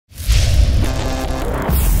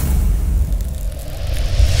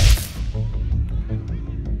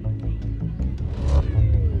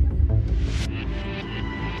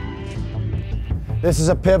This is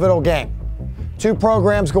a pivotal game. Two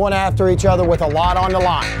programs going after each other with a lot on the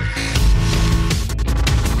line.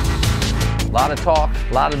 A lot of talk,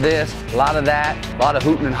 a lot of this, a lot of that, a lot of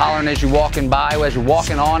hooting and hollering as you're walking by, as you're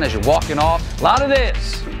walking on, as you're walking off. A lot of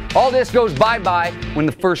this. All this goes bye-bye when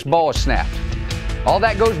the first ball is snapped. All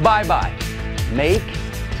that goes bye-bye. Make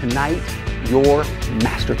tonight your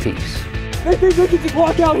masterpiece. They think they can just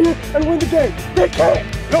walk out here and win the game. They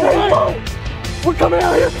can't. No way. Won't. We're coming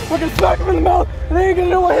out here, we're gonna smack them in the mouth, and they ain't gonna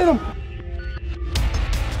know what hit them.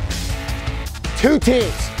 Two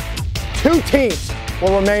teams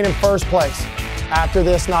will remain in first place after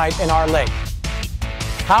this night in our league.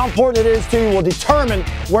 How important it is to you will determine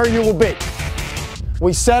where you will be.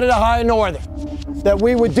 We said at Ohio Northern that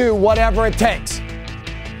we would do whatever it takes.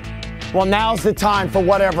 Well, now's the time for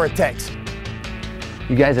whatever it takes.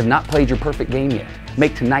 You guys have not played your perfect game yet.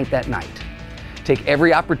 Make tonight that night. Take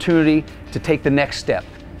every opportunity to take the next step.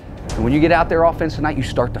 And when you get out there offense tonight, you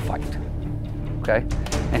start the fight. Okay?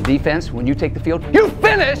 And defense, when you take the field, you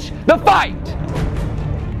finish the fight!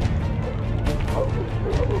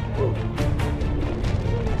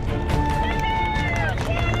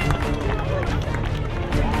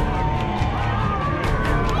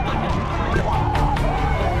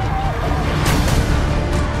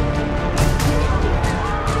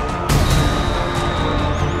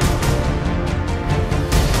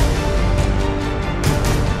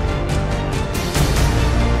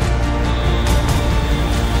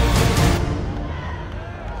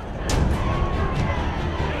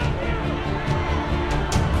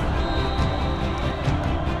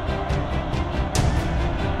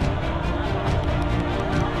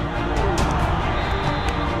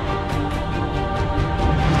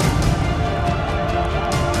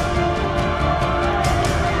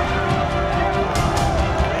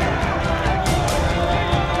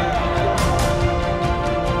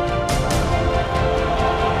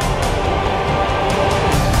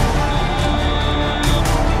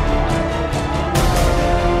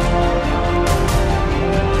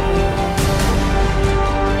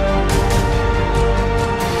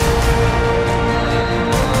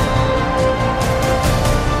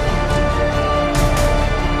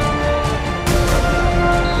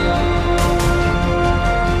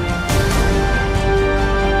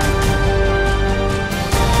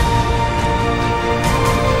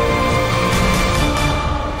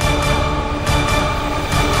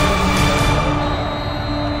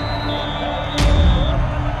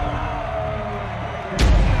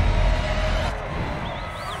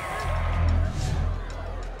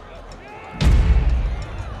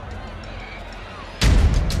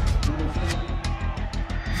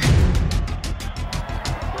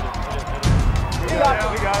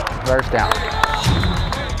 First down.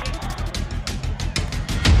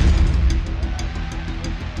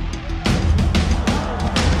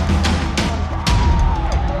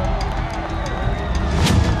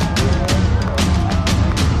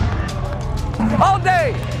 All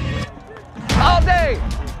day! All day!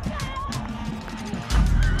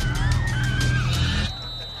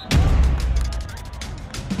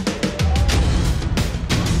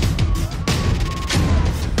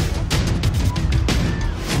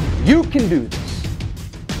 You can do this.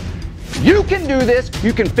 You can do this.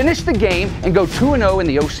 You can finish the game and go 2-0 in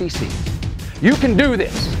the OCC. You can do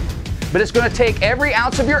this. But it's going to take every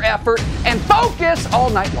ounce of your effort and focus all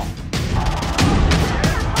night long.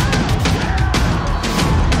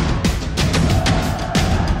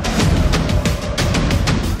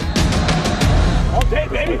 All day,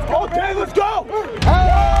 baby. All day. Let's go.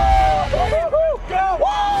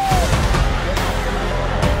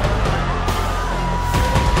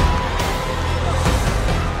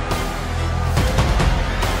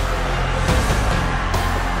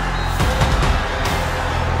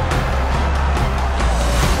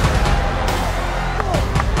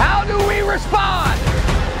 Respond!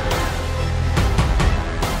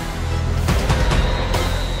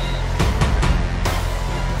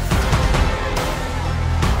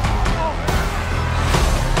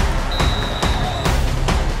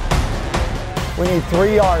 We need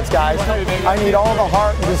 3 yards, guys. I need all the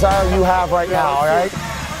heart and desire you have right now, all right?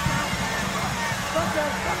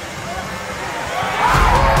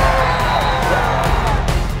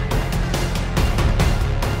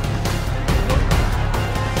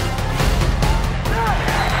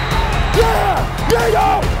 There you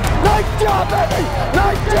go! Nice job, baby!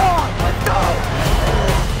 Nice job! Let's go!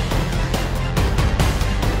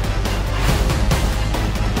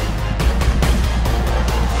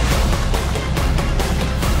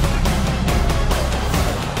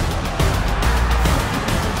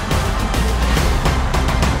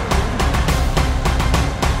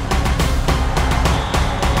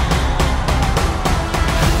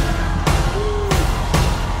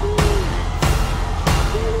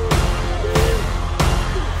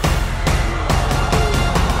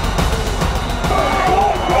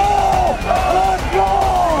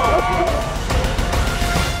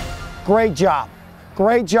 Great job.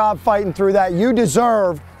 Great job fighting through that. You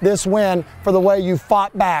deserve this win for the way you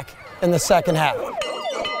fought back in the second half.